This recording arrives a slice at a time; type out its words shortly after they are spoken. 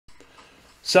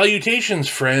Salutations,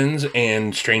 friends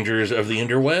and strangers of the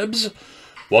interwebs.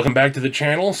 Welcome back to the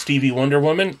channel, Stevie Wonder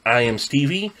Woman. I am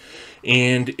Stevie,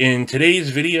 and in today's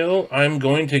video, I'm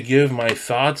going to give my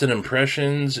thoughts and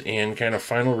impressions and kind of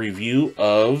final review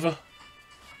of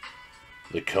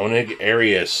the Koenig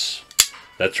Arius.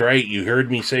 That's right, you heard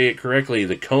me say it correctly,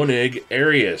 the Koenig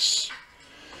Arius.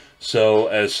 So,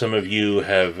 as some of you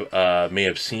may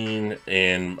have seen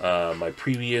in my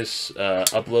previous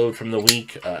upload from the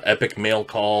week, Epic Mail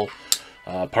Call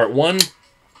Part 1,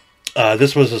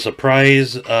 this was a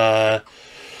surprise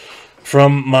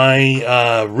from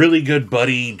my really good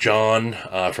buddy John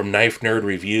from Knife Nerd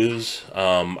Reviews.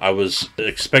 I was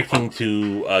expecting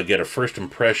to get a first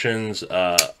impressions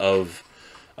of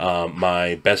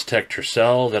my Best Tech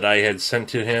Tercel that I had sent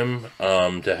to him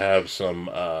to have some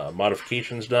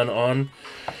modifications done on,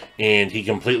 and he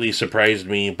completely surprised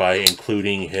me by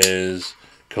including his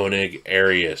Koenig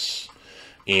Arius.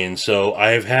 And so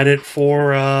I've had it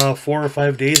for 4 or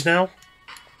 5 days now.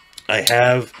 I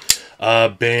have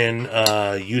been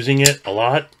using it a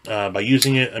lot. By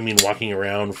using it, I mean walking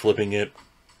around, flipping it.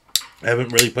 I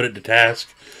haven't really put it to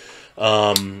task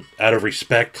out of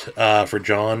respect for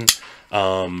John.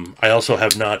 I also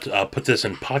have not put this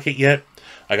in pocket yet.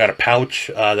 I got a pouch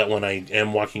that when I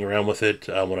am walking around with it,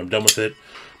 when I'm done with it,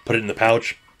 put it in the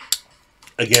pouch.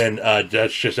 Again,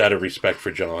 that's just out of respect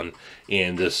for John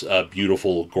and this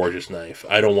beautiful, gorgeous knife.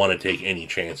 I don't want to take any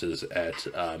chances at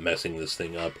messing this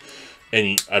thing up.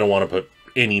 I don't want to put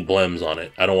any blems on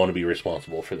it. I don't want to be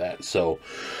responsible for that. So,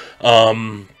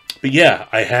 but yeah,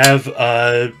 I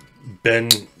have been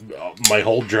my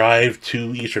whole drive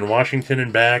to Eastern Washington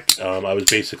and back. I was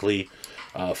basically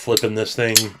flipping this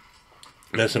thing,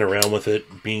 messing around with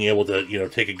it, being able to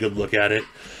take a good look at it.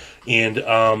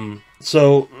 And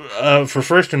so for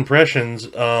first impressions,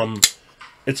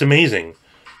 it's amazing.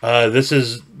 This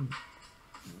is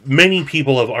many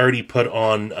people have already put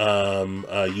on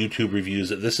YouTube reviews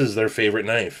that this is their favorite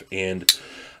knife, and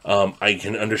I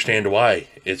can understand why.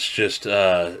 It's just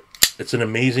it's an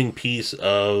amazing piece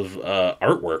of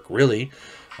artwork, really.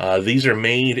 These are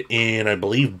made in, I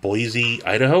believe, Boise,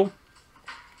 Idaho.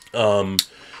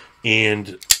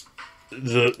 And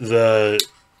the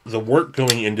work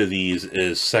going into these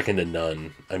is second to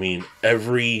none. I mean,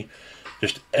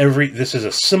 this is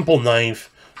a simple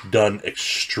knife done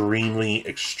extremely,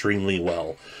 extremely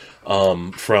well.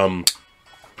 From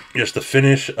just the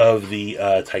finish of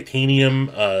the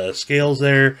titanium scales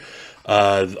there,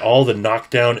 all the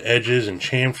knockdown edges and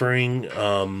chamfering,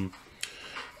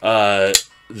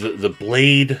 the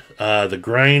blade, the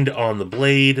grind on the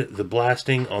blade, the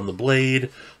blasting on the blade,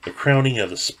 the crowning of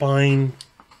the spine,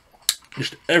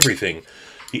 just everything.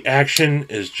 The action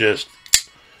is just,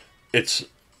 it's,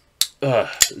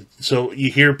 so you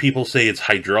hear people say it's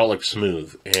hydraulic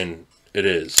smooth, and it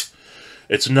is.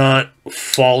 It's not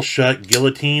fall shut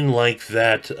guillotine like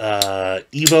that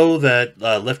Evo that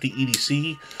Lefty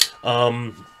EDC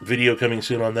video coming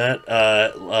soon on that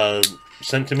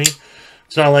sent to me.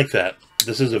 It's not like that.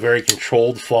 This is a very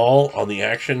controlled fall on the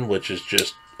action, which is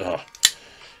just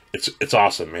it's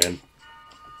awesome, man.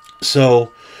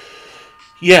 So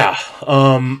yeah,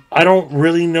 I don't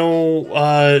really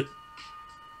know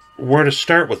where to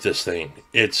start with this thing.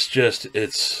 It's just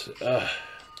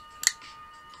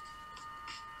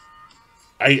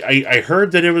I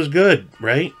heard that it was good,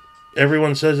 right?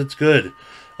 Everyone says it's good.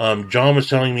 John was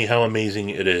telling me how amazing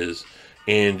it is.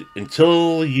 And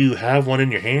until you have one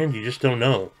in your hand, you just don't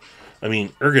know. I mean,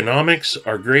 ergonomics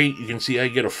are great. You can see I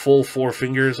get a full 4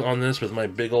 fingers on this with my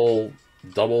big old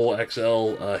double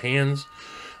XL hands.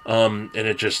 And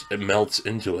it melts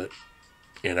into it.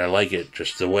 And I like it.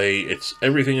 Just the way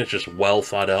everything is just well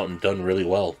thought out and done really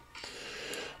well.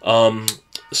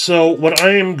 So what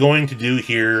I am going to do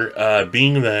here,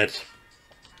 being that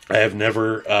I have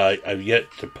I've yet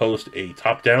to post a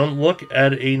top-down look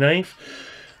at a knife,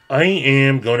 I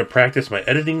am going to practice my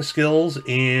editing skills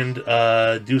and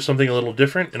do something a little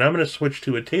different, and I'm going to switch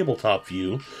to a tabletop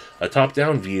view, a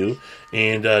top-down view,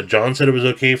 and John said it was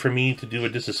okay for me to do a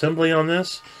disassembly on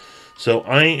this, so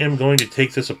I am going to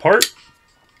take this apart,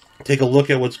 take a look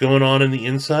at what's going on in the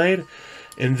inside,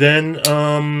 and then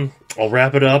I'll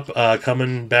wrap it up,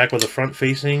 coming back with a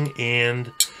front-facing,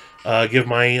 and give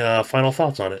my final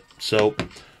thoughts on it. So,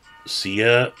 see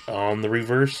ya on the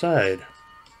reverse side.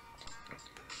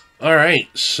 Alright,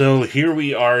 so here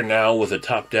we are now with a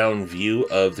top-down view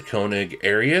of the Koenig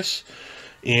Arius,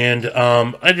 and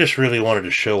I just really wanted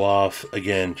to show off,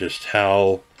 again, just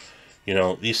how,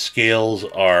 these scales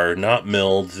are not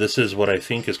milled. This is what I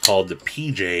think is called the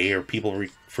PJ, or people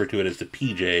refer to it as the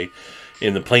PJ,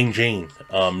 in the plain Jane.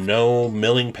 No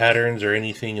milling patterns or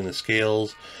anything in the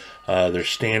scales. They're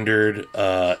standard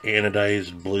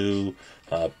anodized blue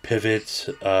pivot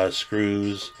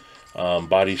screws,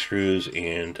 body screws,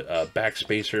 and back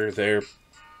spacer there.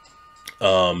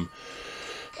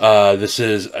 This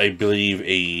is, I believe,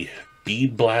 a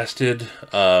bead blasted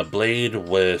blade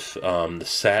with the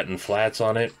satin flats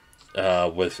on it.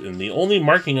 And the only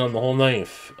marking on the whole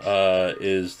knife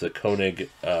is the Koenig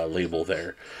label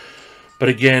there. But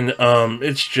again,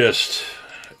 it's just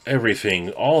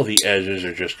everything. All the edges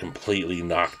are just completely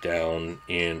knocked down.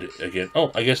 And again,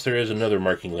 oh, I guess there is another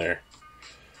marking there.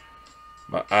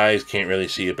 My eyes can't really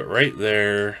see it, but right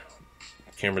there,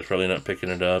 camera's probably not picking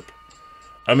it up.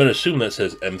 I'm going to assume that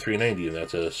says M390, and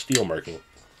that's a steel marking.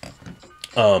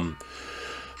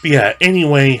 But yeah,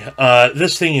 anyway,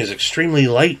 this thing is extremely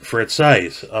light for its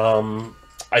size.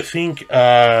 I think,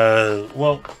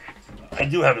 well, I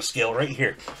do have a scale right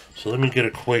here. So let me get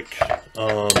a quick,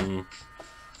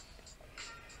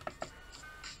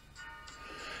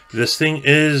 this thing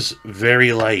is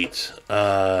very light.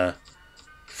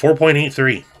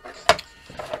 4.83.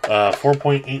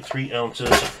 4.83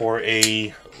 ounces for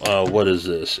a, what is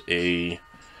this? A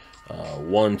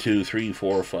 1, 2, 3,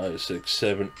 4, 5, 6,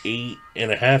 7,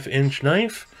 8.5 inch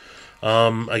knife.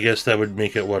 I guess that would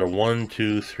make it, what, a 1,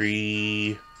 2,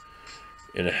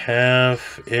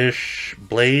 3.5 ish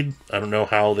blade. I don't know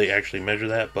how they actually measure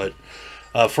that, but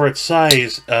for its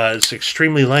size, it's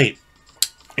extremely light.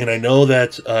 And I know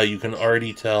that you can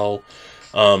already tell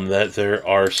that there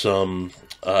are some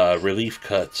relief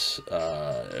cuts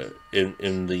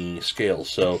in the scale.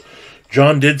 So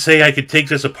John did say I could take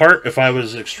this apart if I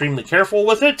was extremely careful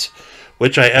with it,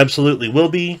 which I absolutely will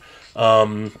be.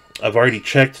 I've already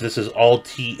checked. This is all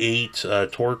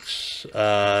T8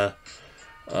 Torx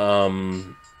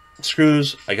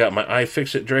screws. I got my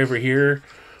iFixit driver here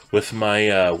with my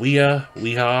Weeha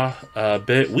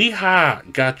bit.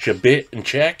 Weeha gotcha bit in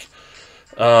check.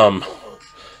 Yeah,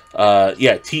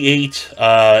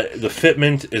 T8. The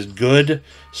fitment is good,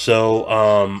 so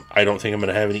I don't think I'm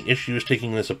going to have any issues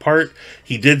taking this apart.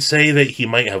 He did say that he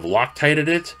might have Loctited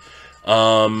it,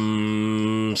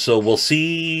 so we'll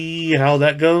see how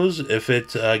that goes. If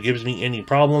it gives me any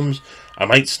problems, I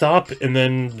might stop, and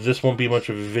then this won't be much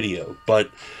of a video. But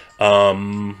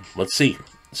let's see.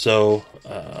 So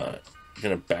I'm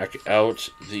going to back out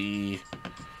the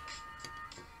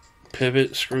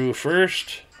pivot screw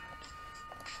first.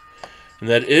 And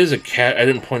that is a I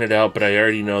didn't point it out, but I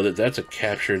already know that that's a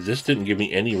capture. This didn't give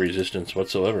me any resistance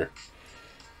whatsoever.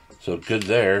 So good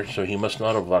there. So he must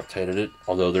not have Loctited it.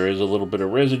 Although there is a little bit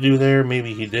of residue there.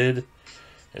 Maybe he did.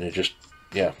 And it just,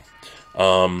 yeah.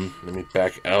 Let me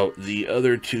back out the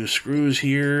other two screws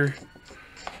here.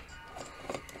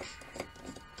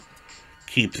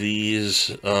 Keep these,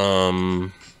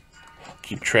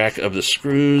 keep track of the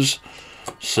screws,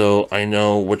 so I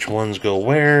know which ones go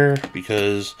where,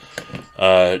 because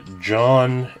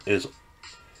John is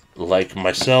like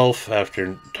myself.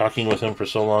 After talking with him for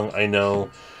so long, I know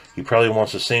he probably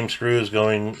wants the same screws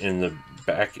going in the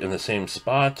back in the same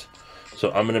spot, so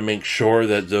I'm going to make sure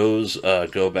that those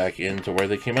go back into where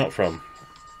they came out from.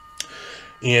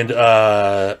 And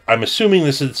I'm assuming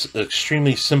this is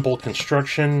extremely simple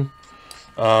construction.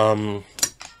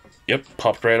 Yep,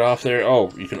 popped right off there.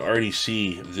 Oh, you can already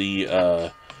see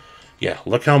the, yeah,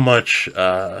 look how much,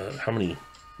 how many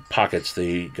pockets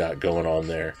they got going on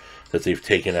there that they've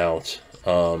taken out.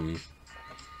 Oh,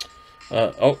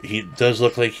 he does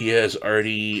look like he has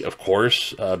already, of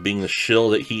course, being the shill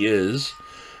that he is,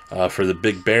 for the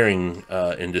big bearing,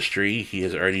 industry, he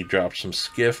has already dropped some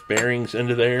skiff bearings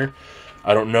into there.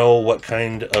 I don't know what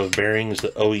kind of bearings the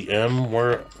OEM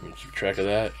were. Let me keep track of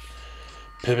that.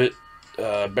 Pivot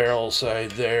barrel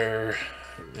side there.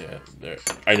 Yeah, there.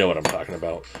 I know what I'm talking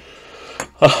about.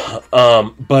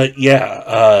 But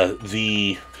yeah,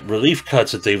 the relief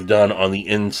cuts that they've done on the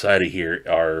inside of here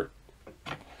are,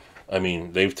 I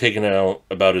mean, they've taken out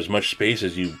about as much space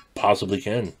as you possibly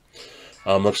can.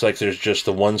 Looks like there's just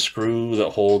the one screw that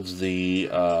holds the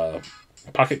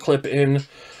pocket clip in.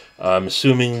 I'm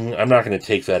assuming, I'm not going to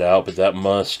take that out, but that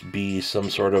must be some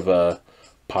sort of a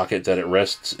pocket that it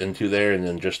rests into there, and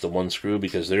then just the one screw,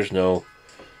 because there's no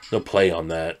play on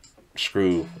that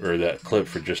screw or that clip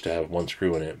for just to have one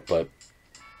screw in it. But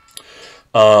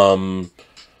I'm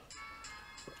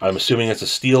assuming it's a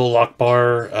steel lock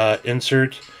bar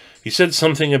insert. He said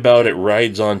something about it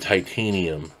rides on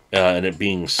titanium and it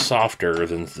being softer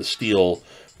than the steel.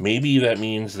 Maybe that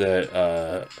means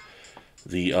that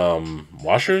the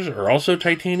washers are also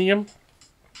titanium.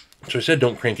 So I said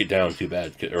don't crank it down too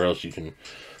bad, or else you can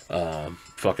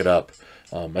fuck it up.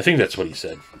 I think that's what he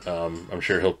said. I'm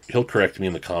sure he'll correct me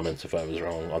in the comments if I was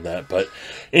wrong on that. But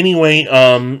anyway,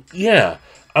 yeah,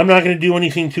 I'm not going to do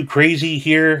anything too crazy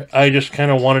here. I just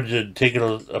kind of wanted to take it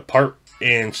apart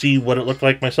and see what it looked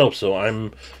like myself. So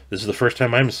this is the first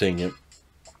time I'm seeing it.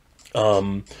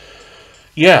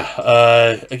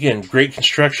 Yeah, again, great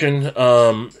construction.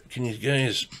 Can you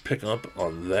guys pick up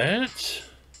on that?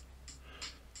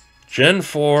 Gen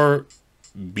 4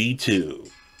 B2.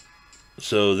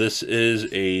 So this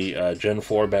is a Gen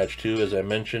 4 Batch 2, as I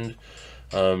mentioned.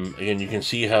 Again, you can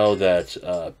see how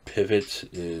that pivot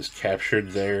is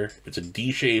captured there. It's a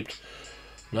D-shaped,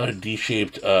 not a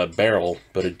D-shaped barrel,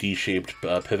 but a D-shaped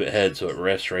pivot head, so it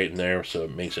rests right in there, so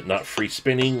it makes it not free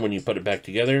spinning when you put it back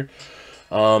together.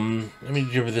 Let me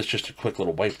give this just a quick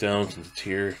little wipe down since it's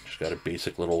here. Just got a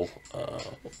basic little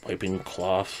wiping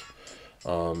cloth,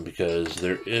 because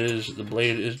the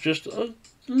blade is just a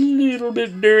little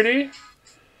bit dirty.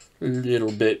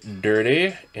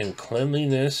 And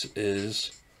cleanliness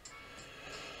is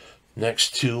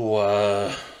next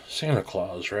to Santa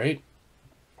Claus, right?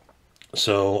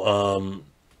 So,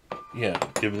 yeah,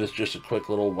 give this just a quick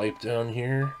little wipe down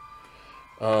here.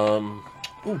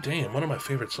 Oh, damn, one of my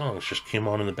favorite songs just came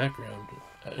on in the background.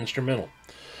 Instrumental.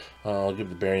 I'll give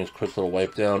the bearings a quick little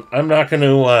wipe down. I'm not going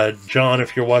to, John,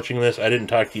 if you're watching this, I didn't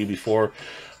talk to you before.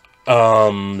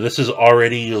 This is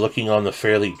already looking on the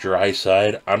fairly dry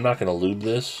side. I'm not going to lube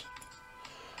this.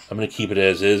 I'm going to keep it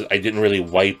as is. I didn't really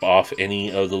wipe off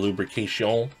any of the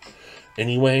lubrication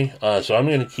anyway, so I'm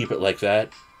going to keep it like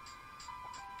that.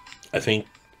 I think,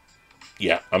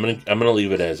 yeah, I'm gonna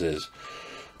leave it as is.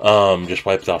 Just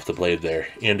wiped off the blade there.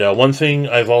 And one thing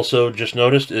I've also just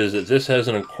noticed is that this has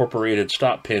an incorporated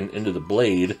stop pin into the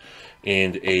blade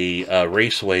and a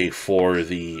raceway for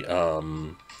the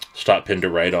stop pin to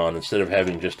ride on instead of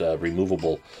having just a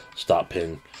removable stop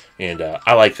pin. And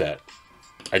I like that.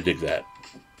 I dig that.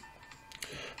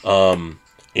 And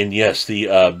yes,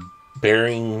 the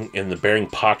bearing and the bearing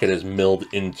pocket is milled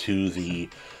into the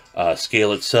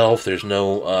scale itself. There's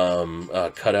no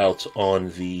cutouts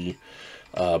on the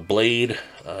blade.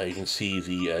 You can see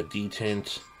the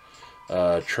detent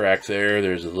track there.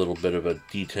 There's a little bit of a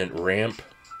detent ramp.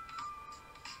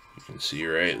 You can see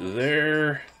right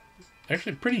there.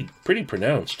 Actually, pretty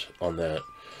pronounced on that.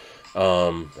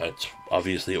 That's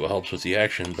obviously it helps with the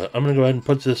action. But I'm gonna go ahead and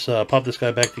put this pop this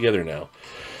guy back together now.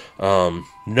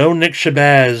 No Nick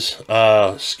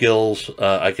Shabazz skills.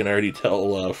 I can already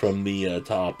tell from the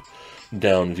top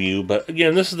down view. But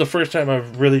again, this is the first time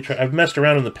I've really tried. I've messed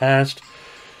around in the past.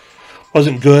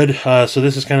 Wasn't good, so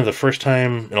this is kind of the first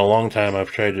time in a long time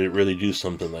I've tried to really do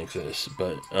something like this.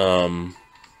 But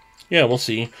yeah, we'll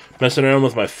see. Messing around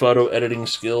with my photo editing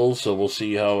skills, so we'll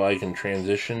see how I can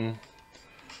transition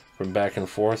from back and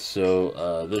forth.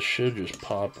 So this should just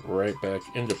pop right back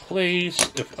into place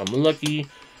if I'm lucky.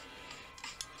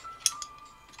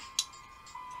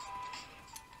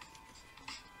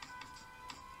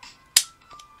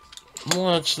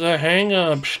 What's the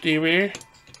hang-up, Stevie?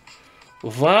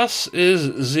 Was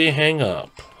is the hang-up?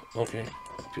 Okay,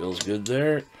 feels good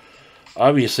there.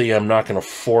 Obviously, I'm not going to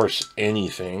force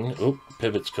anything. Oop,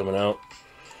 pivot's coming out.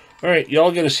 Alright,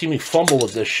 y'all got to see me fumble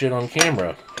with this shit on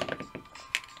camera.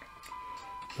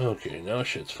 Okay, now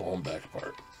shit's falling back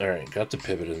apart. Alright, got the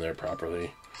pivot in there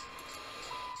properly.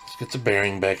 Let's get the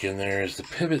bearing back in there. Is the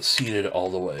pivot seated all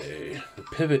the way? The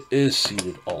pivot is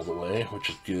seated all the way,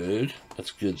 which is good.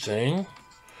 That's a good thing.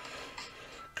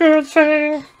 Good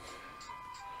thing.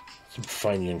 Some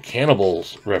Fine Young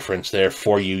Cannibals reference there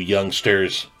for you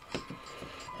youngsters.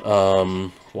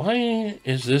 Why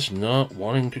is this not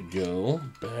wanting to go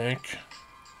back?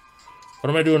 What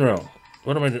am I doing wrong?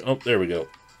 What am I doing? Oh, there we go.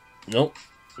 Nope.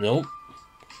 Nope.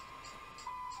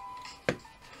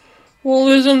 Well,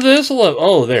 isn't this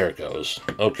oh, there it goes.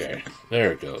 Okay.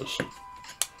 There it goes.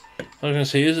 I was going to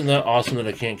say, isn't that awesome that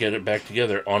I can't get it back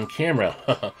together on camera?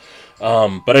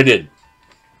 But I did.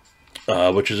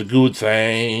 Which is a good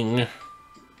thing.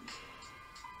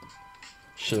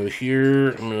 So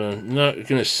here, I'm not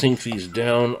gonna sink these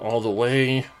down all the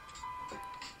way.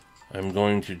 I'm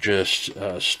going to just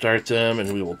start them,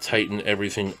 and we will tighten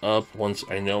everything up once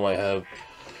I know I have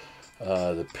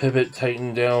the pivot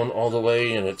tightened down all the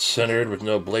way and it's centered with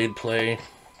no blade play.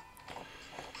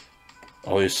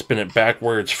 Always spin it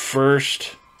backwards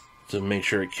first to make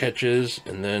sure it catches,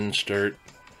 and then start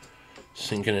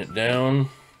sinking it down.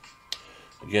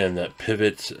 Again, that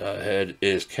pivot head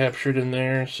is captured in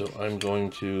there, so I'm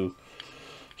going to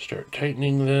start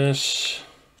tightening this.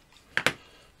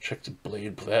 Check the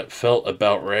blade. That felt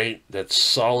about right. That's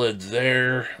solid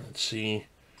there. Let's see.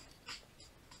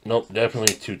 Nope,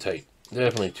 definitely too tight.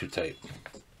 Definitely too tight.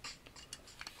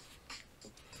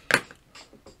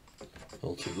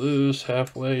 little too loose,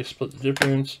 halfway, split the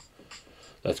difference.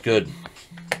 That's good.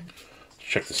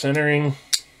 Check the centering.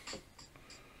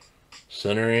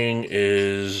 Centering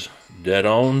is dead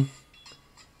on.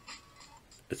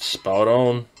 It's spot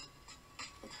on.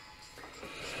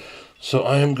 So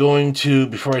I am going to,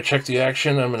 before I check the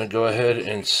action, I'm going to go ahead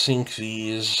and sink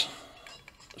these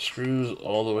screws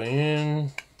all the way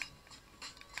in.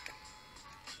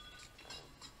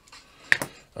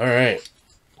 Alright,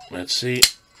 let's see.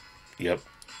 Yep.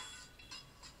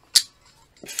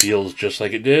 Feels just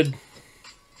like it did.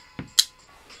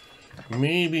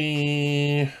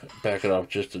 Maybe back it off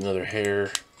just another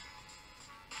hair.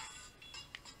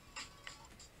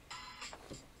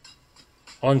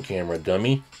 On camera,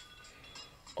 dummy.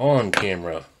 On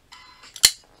camera.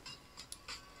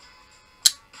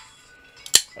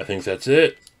 I think that's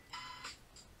it.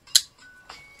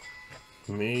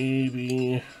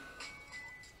 Maybe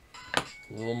a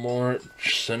little more.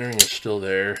 Centering is still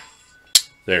there.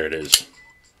 There it is.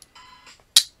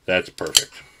 That's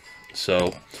perfect.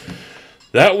 So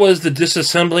that was the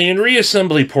disassembly and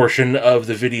reassembly portion of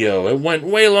the video. It went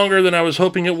way longer than I was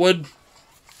hoping it would.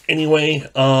 Anyway,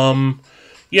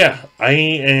 yeah, I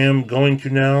am going to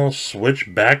now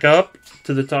switch back up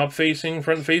to the top facing,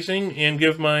 front facing, and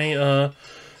give my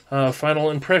final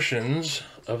impressions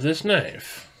of this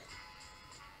knife.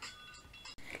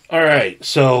 Alright,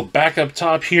 so back up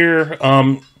top here.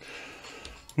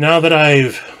 Now that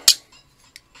I've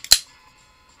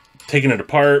taken it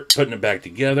apart, putting it back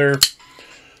together,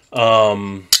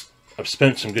 I've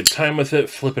spent some good time with it,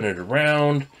 flipping it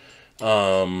around.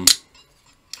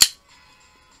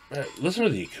 Listen to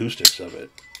the acoustics of it.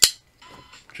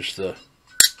 Just the...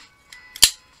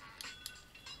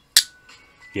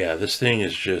 Yeah, this thing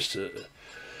is just...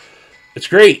 it's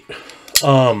great.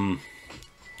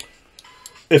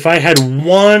 If I had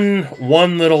one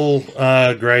little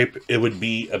gripe, it would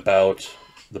be about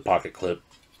the pocket clip.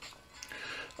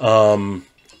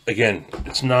 Again,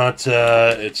 it's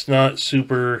not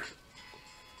super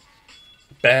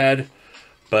bad,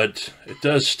 but it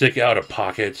does stick out a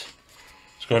pocket.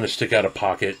 It's going to stick out a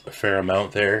pocket a fair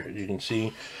amount there, as you can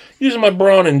see. Using my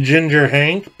Braun and Ginger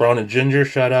Hank. Braun and Ginger,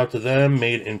 shout out to them.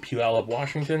 Made in Puyallup,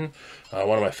 Washington.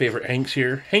 One of my favorite Hanks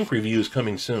here. Hank reviews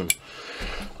coming soon.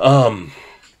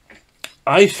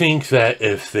 I think that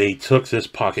if they took this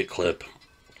pocket clip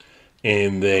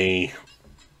and they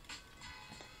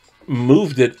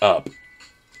moved it up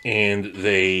and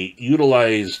they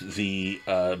utilized the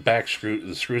back screw,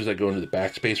 the screws that go into the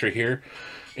backspace right here,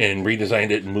 and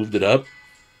redesigned it and moved it up,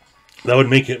 that would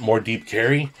make it more deep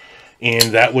carry,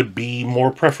 and that would be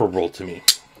more preferable to me.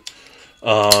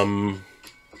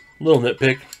 Little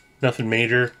nitpick, nothing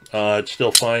major. It's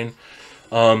still fine.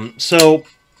 So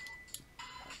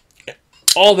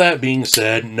all that being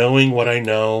said, knowing what I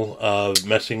know of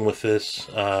messing with this,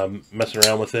 messing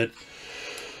around with it,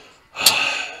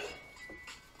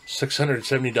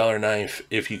 $670 knife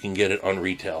if you can get it on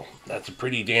retail. That's a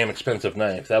pretty damn expensive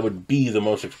knife. That would be the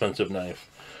most expensive knife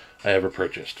I ever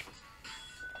purchased.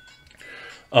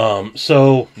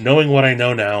 So knowing what I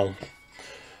know now,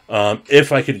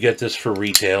 if I could get this for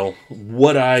retail,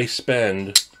 would I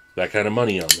spend that kind of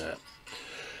money on that?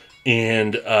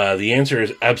 And the answer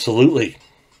is absolutely.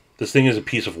 This thing is a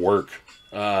piece of work.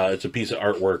 It's a piece of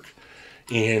artwork.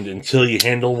 And until you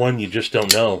handle one, you just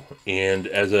don't know. And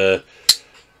as a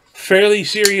fairly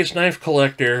serious knife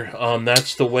collector,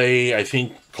 that's the way I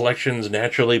think collections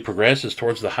naturally progress, is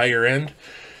towards the higher end.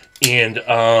 And,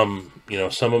 you know,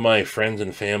 some of my friends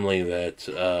and family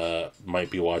that might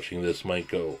be watching this might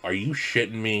go, "Are you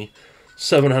shitting me?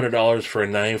 $700 for a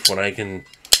knife when I can...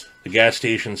 the gas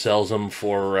station sells them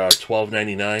for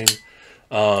 $12.99.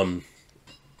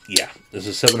 Yeah, this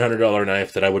is a $700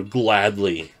 knife that I would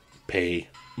gladly pay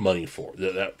money for.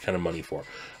 That kind of money for.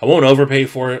 I won't overpay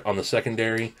for it on the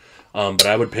secondary, but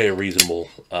I would pay a reasonable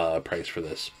price for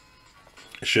this.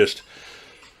 It's just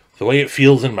the way it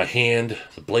feels in my hand,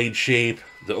 the blade shape,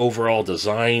 the overall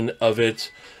design of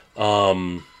it.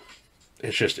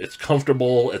 It's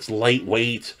comfortable. It's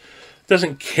lightweight. It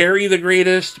doesn't carry the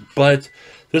greatest, but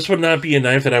this would not be a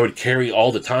knife that I would carry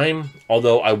all the time,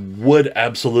 although I would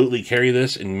absolutely carry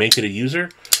this and make it a user.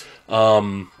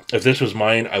 If this was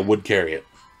mine, I would carry it.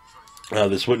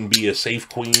 This wouldn't be a safe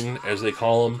queen, as they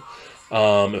call them.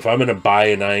 If I'm going to buy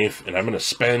a knife and I'm going to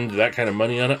spend that kind of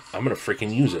money on it, I'm going to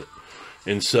freaking use it.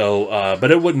 And so,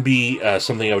 but it wouldn't be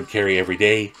something I would carry every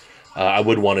day. I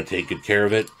would want to take good care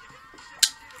of it.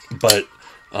 But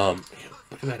look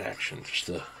at that action, just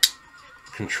the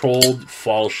controlled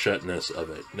fall shutness of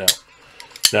it.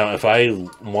 Now if I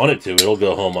want it to, it'll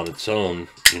go home on its own,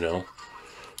 you know.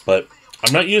 But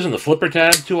I'm not using the flipper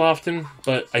tab too often,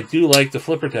 but I do like the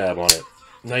flipper tab on it.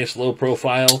 Nice low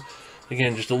profile.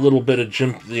 Again, just a little bit of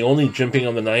jimp. The only jimping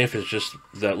on the knife is just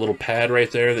that little pad right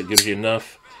there that gives you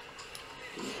enough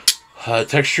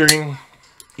texturing.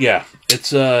 Yeah,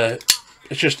 it's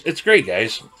great,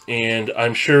 guys. And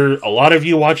I'm sure a lot of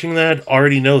you watching that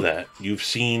already know that. You've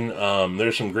seen,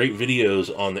 there's some great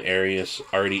videos on the Arius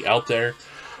already out there.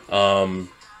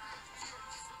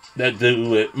 That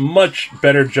do it much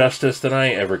better justice than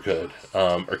I ever could,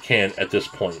 or can at this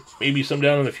point. Maybe some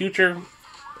down in the future,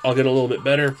 I'll get a little bit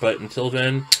better, but until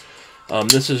then,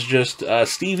 this is just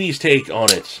Stevie's take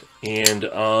on it. And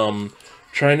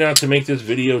try not to make this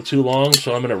video too long,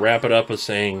 so I'm going to wrap it up with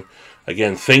saying,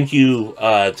 again, thank you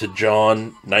to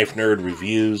John, Knife Nerd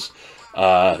Reviews.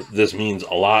 This means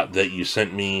a lot that you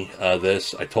sent me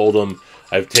this. I told him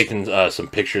I've taken some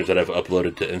pictures that I've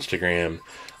uploaded to Instagram.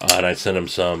 And I sent him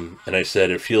some, and I said,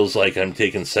 it feels like I'm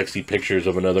taking sexy pictures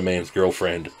of another man's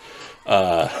girlfriend.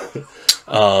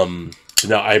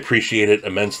 No, I appreciate it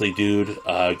immensely, dude.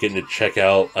 Getting to check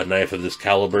out a knife of this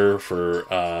caliber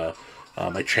for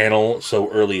my channel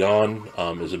so early on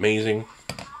is amazing.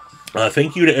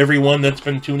 Thank you to everyone that's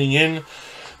been tuning in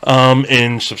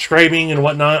and subscribing and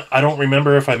whatnot. I don't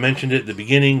remember if I mentioned it at the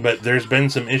beginning, but there's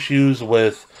been some issues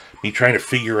with me trying to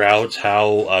figure out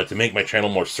how to make my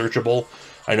channel more searchable.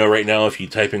 I know right now if you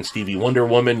type in Stevie Wonder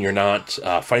Woman, you're not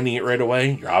finding it right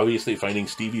away. You're obviously finding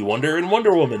Stevie Wonder and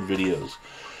Wonder Woman videos.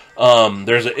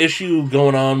 There's an issue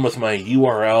going on with my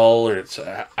URL, or it's,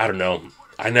 I don't know.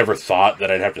 I never thought that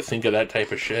I'd have to think of that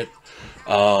type of shit.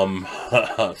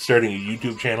 Starting a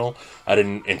YouTube channel, I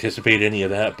didn't anticipate any of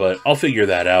that, but I'll figure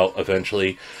that out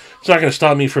eventually. It's not going to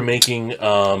stop me from making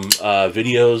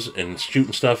videos and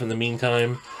shooting stuff in the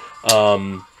meantime.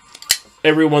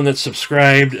 Everyone that's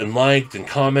subscribed and liked and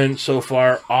commented so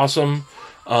far, awesome.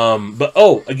 But,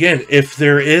 oh, again, if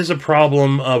there is a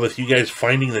problem with you guys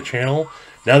finding the channel,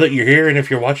 now that you're here and if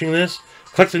you're watching this,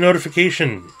 click the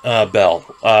notification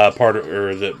bell or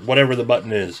whatever the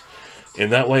button is.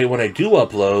 And that way, when I do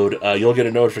upload, you'll get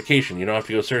a notification. You don't have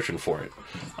to go searching for it.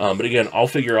 But again, I'll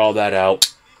figure all that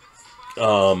out.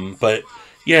 But,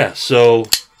 yeah, so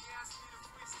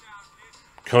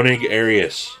Koenig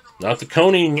Arius. Not the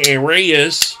Koenig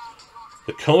Arius,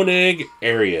 the Koenig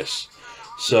Arius.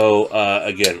 So,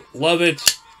 again, love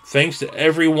it. Thanks to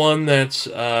everyone that's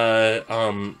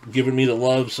given me the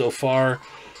love so far.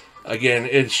 Again,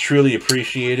 it's truly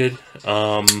appreciated.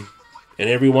 And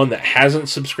everyone that hasn't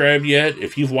subscribed yet,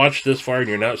 if you've watched this far and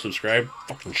you're not subscribed,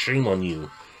 fucking shame on you.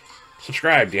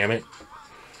 Subscribe, damn it.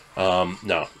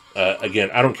 No. Again,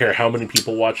 I don't care how many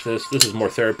people watch this. This is more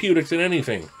therapeutic than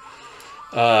anything.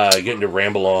 Getting to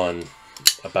ramble on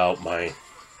about my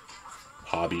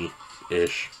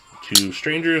hobby-ish to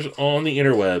strangers on the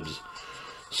interwebs.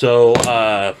 So,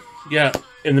 yeah,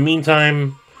 in the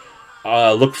meantime,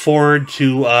 look forward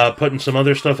to putting some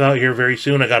other stuff out here very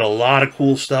soon. I got a lot of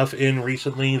cool stuff in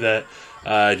recently that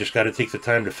I just got to take the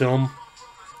time to film.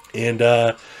 And,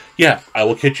 yeah, I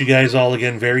will catch you guys all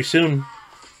again very soon.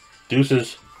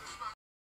 Deuces.